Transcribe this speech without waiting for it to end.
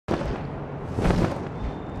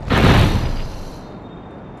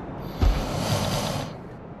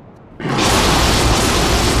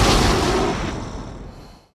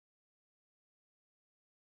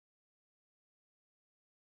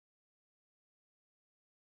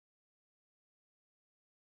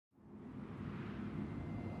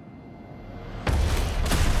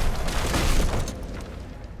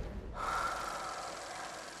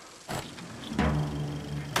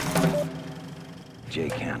Jay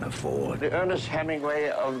can't afford. The Ernest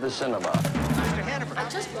Hemingway of the cinema. Mr. Hannaford. I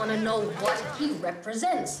just want to know what he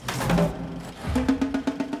represents.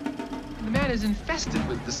 The man is infested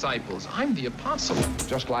with disciples. I'm the apostle.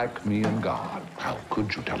 Just like me and God. How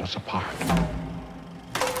could you tell us apart?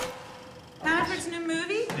 Hannaford's new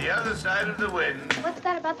movie? The Other Side of the Wind. What's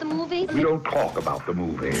that about the movie? We don't talk about the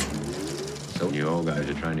movie. So you old guys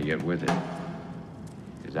are trying to get with it.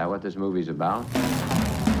 Is that what this movie's about?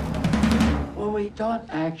 Well, we don't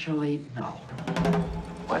actually know.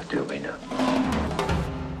 What do we know?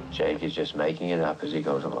 Jake is just making it up as he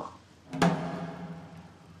goes along.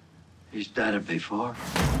 He's done it before.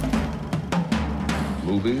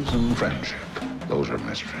 Movies and friendship. Those are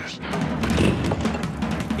mysteries.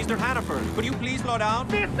 Mr. Hannaford, could you please slow down?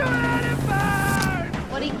 Mr. Hannaford!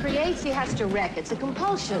 What he creates, he has to wreck. It's a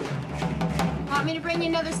compulsion. Want me to bring you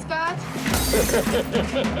another scotch?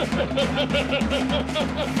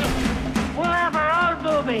 We'll have our own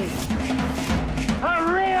movie. A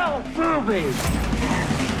real movie.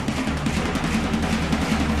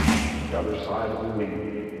 The Other Side of the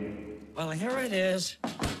Wind. Well, here it is.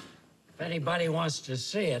 If anybody wants to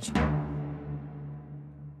see it.